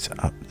 yeah, so it's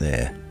up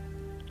there.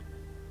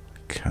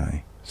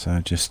 Okay, so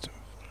just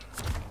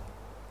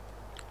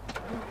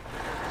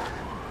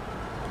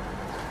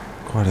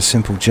quite a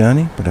simple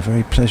journey, but a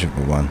very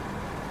pleasurable one.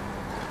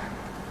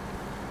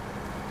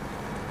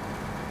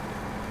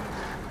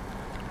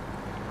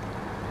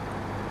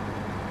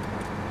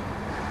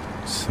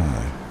 So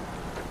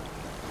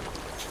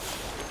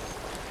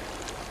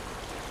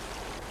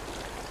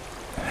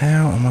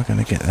how am I going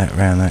to get that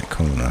round that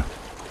corner?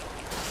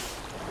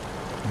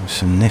 With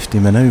some nifty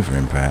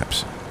manoeuvring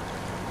perhaps.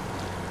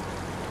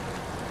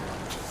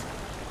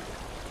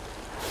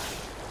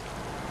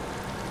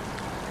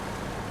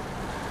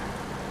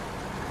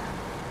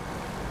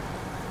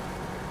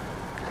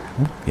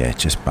 Yeah,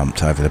 just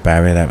bumped over the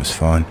barrier, that was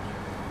fine.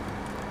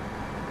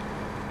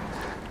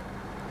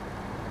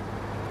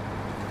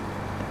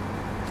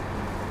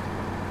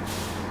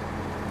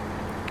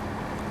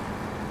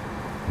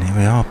 And here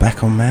we are,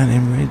 back on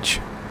Mountain Ridge.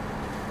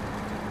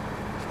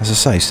 As I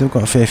say, still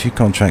got a fair few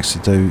contracts to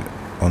do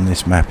on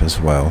this map as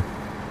well.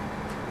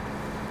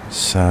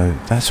 So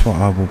that's what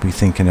I will be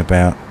thinking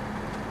about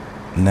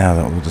now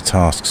that all the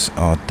tasks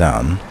are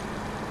done.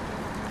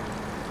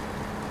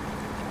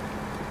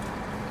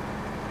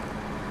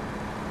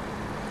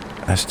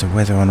 As to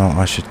whether or not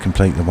I should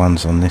complete the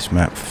ones on this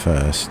map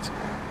first.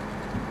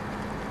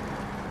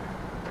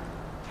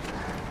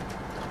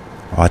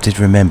 I did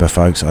remember,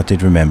 folks, I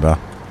did remember.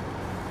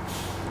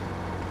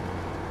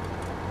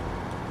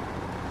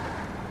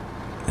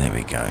 There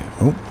we go.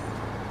 Oh,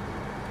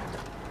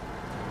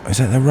 is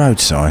that the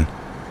road sign?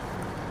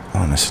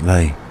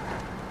 Honestly.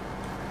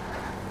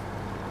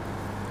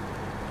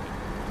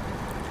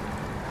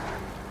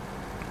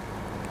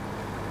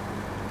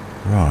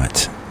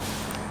 Right.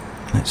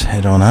 Let's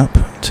head on up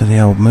to the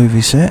old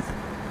movie set.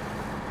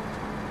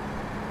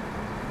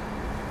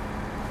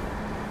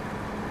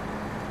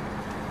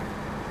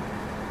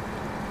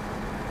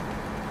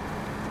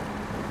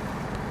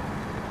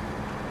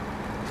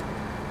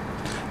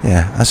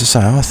 Yeah, as I say,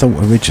 I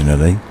thought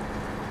originally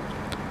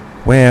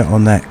where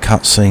on that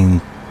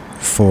cutscene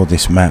for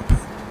this map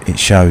it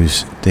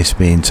shows this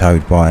being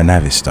towed by a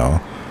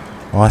Navistar,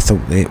 I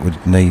thought that it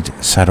would need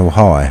saddle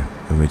high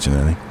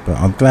originally, but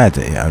I'm glad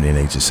that it only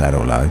needs a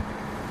saddle low.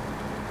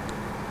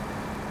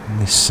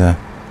 This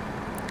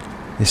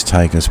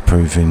Tayga's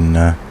proving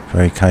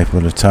very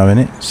capable of towing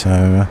it,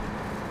 so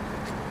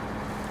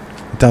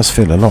it does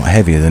feel a lot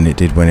heavier than it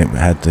did when it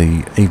had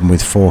even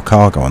with 4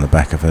 cargo on the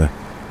back of a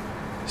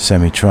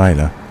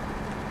semi-trailer.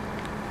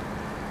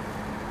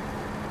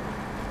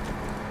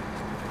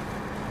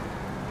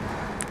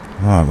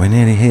 Right, we're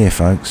nearly here,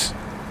 folks.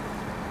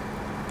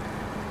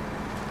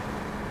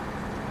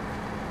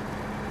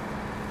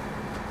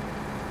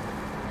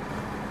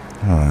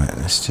 Right,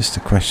 it's just a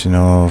question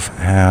of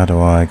how do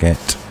I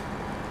get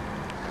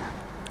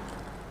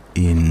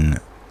in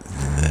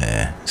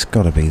there. It's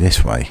got to be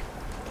this way.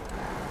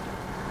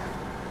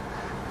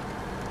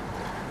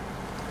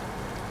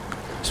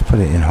 Let's put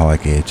it in high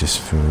gear just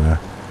for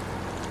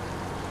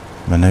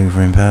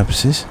manoeuvring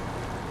purposes.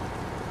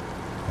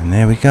 And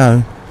there we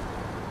go.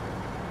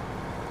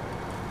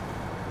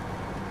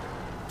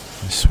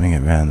 Let's swing it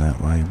round that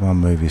way. One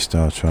movie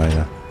star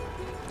trailer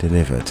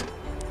delivered.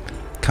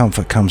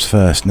 Comfort comes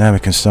first. Now we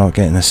can start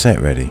getting the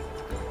set ready.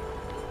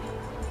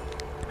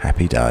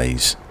 Happy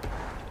days.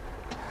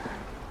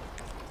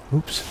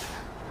 Oops.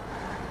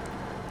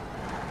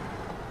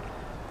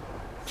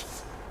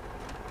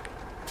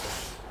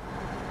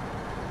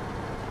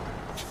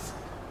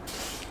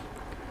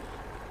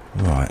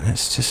 Right,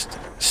 let's just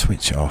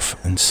switch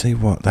off and see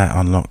what that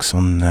unlocks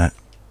on that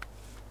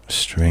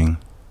string.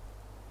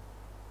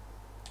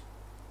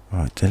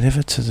 Right,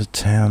 deliver to the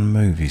town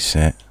movie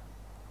set.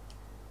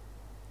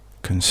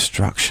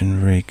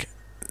 Construction rig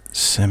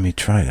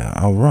semi-trailer.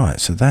 Oh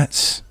right, so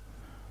that's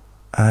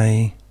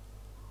a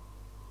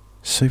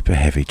super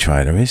heavy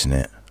trailer, isn't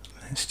it?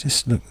 Let's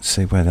just look and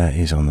see where that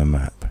is on the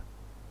map.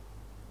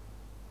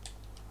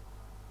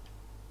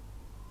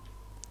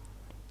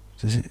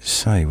 Does it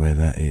say where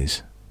that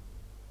is?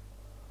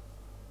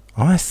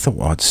 I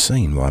thought I'd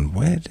seen one.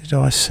 Where did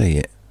I see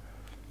it?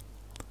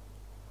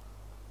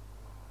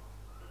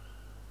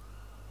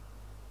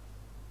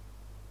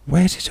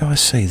 Where did I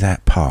see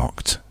that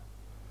parked?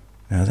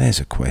 Now there's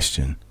a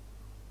question.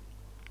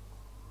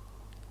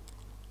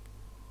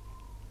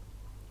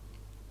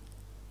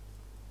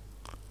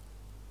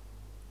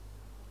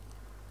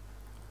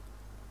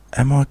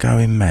 Am I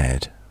going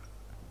mad?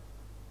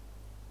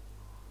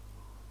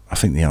 I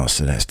think the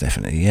answer to that's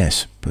definitely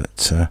yes,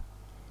 but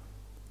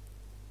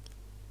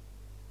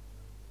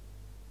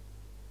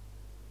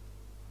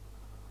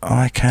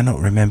I cannot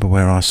remember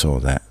where I saw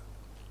that.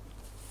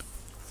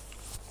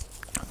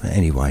 But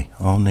anyway,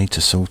 I'll need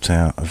to sort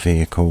out a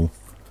vehicle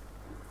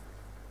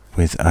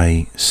with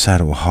a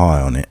saddle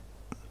high on it.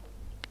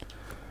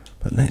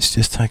 But let's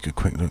just take a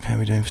quick look. How are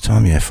we doing for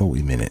time? Yeah,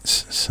 40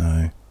 minutes.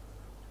 So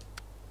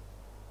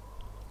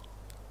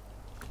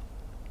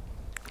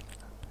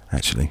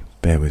actually,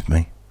 bear with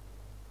me.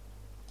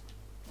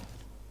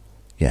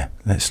 Yeah,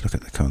 let's look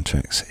at the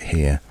contracts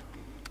here.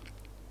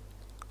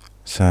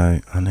 So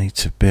I need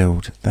to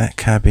build that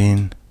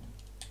cabin,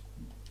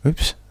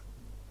 oops,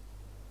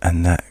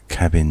 and that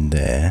cabin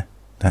there.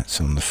 That's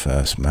on the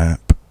first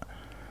map.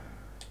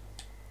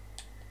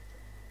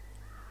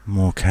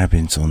 More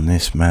cabins on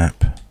this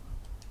map.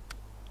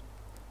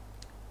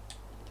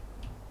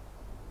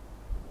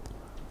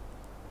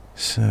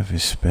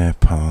 Service spare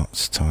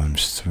parts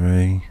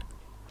 ×3.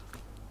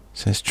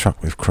 Says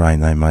truck with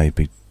crane. They may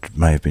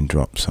have been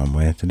dropped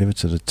somewhere. Delivered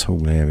to the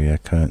tool area,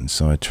 curtain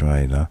side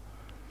trailer.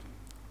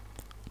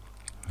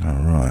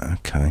 Alright,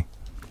 okay.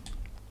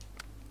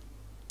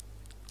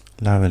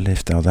 Lower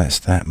lift, oh that's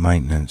that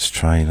maintenance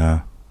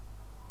trailer.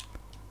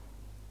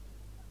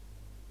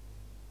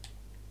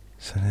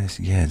 So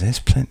there's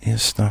plenty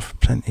of stuff,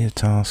 plenty of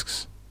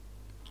tasks.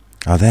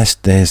 Oh, there's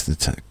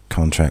the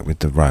contract with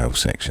the rail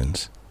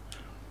sections.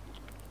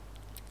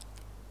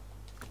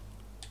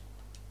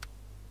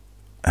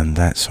 And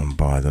that's on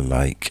by the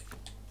lake.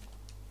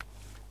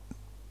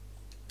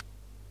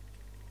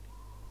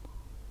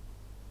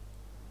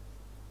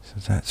 So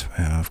that's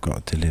where I've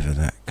got to deliver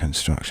that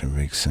construction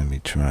rig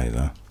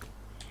semi-trailer.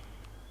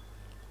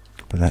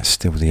 But that's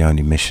still the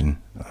only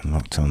mission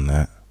unlocked on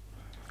that.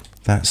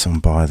 That's on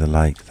by the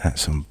lake,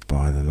 that's on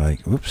by the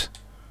lake, whoops.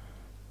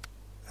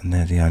 And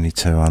they're the only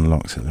two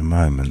unlocked at the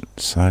moment.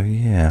 So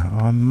yeah,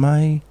 I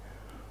may...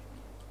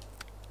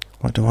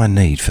 What do I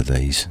need for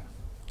these?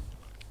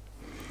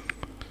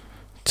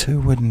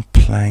 2 wooden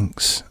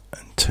planks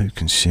and 2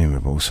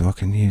 consumables, so I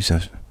can use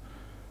a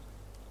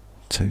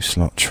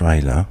 2-slot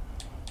trailer.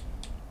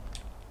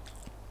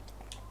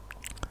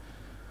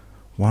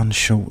 1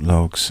 short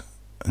logs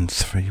and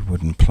 3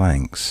 wooden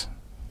planks.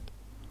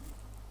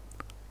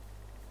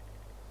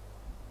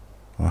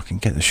 Well, I can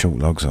get the short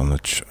logs on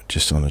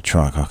just on the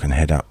truck. I can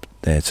head up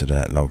there to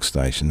that log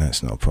station.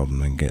 That's not a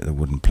problem. And get the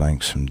wooden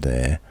planks from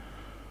there.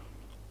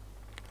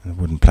 And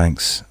the wooden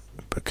planks,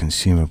 but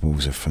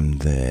consumables are from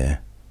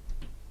there.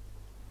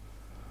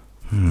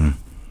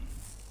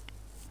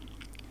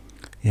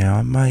 Yeah,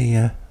 I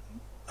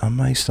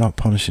may start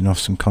polishing off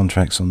some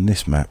contracts on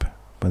this map,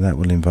 but that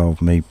will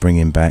involve me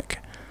bringing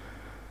back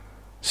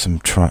some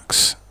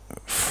trucks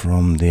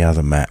from the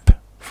other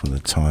map for the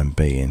time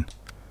being.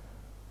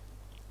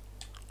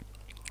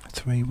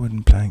 3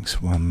 wooden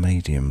planks, 1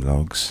 medium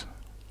logs.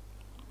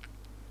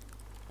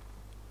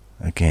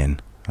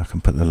 Again, I can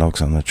put the logs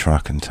on the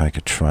truck and take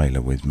a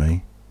trailer with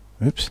me.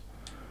 Oops.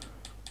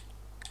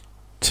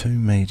 2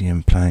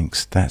 medium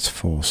planks, that's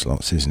 4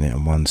 slots, isn't it?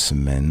 And 1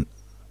 cement.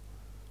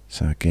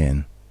 So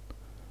again,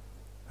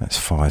 that's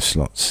 5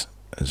 slots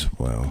as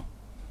well.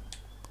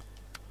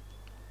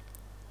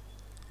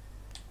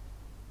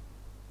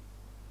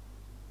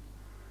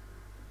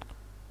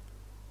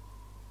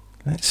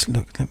 Let's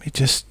look, let me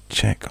just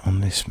check on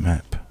this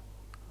map.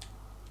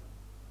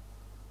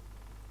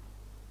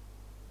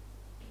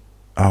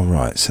 Oh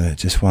right, so it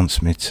just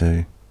wants me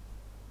to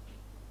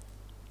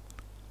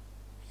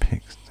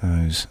pick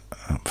those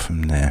up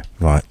from there.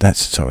 Right, that's,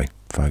 sorry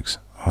folks,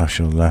 I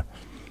shall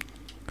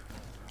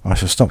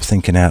stop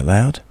thinking out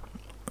loud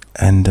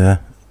and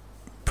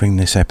bring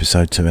this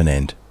episode to an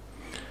end.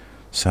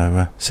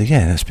 So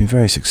yeah, that's been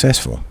very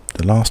successful.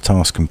 The last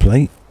task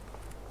complete.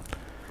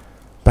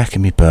 Back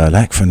in my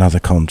Burlak for another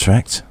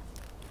contract,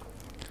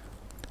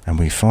 and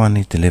we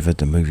finally delivered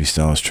the movie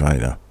stars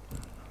trailer,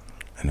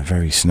 and a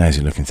very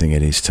snazzy looking thing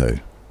it is too.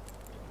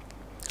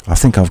 I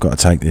think I've got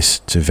to take this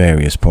to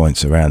various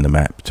points around the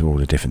map, to all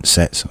the different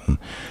sets on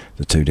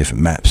the 2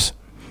 different maps,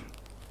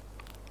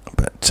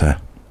 but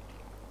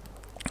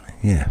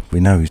yeah, we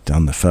know we've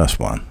done the first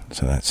one,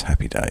 so that's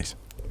happy days.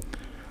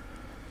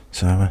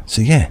 So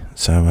yeah,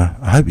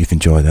 I hope you've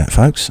enjoyed that,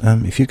 folks.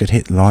 If you could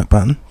hit the like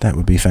button, that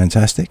would be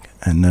fantastic,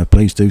 and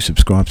please do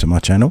subscribe to my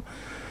channel.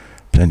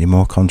 Plenty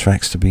more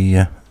contracts to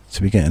be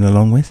getting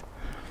along with,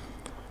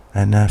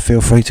 and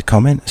feel free to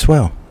comment as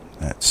well.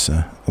 That's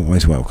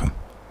always welcome.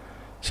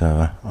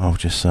 So I'll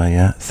just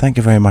say thank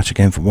you very much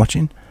again for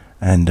watching,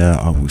 and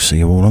I will see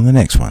you all on the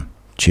next one.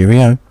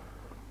 Cheerio.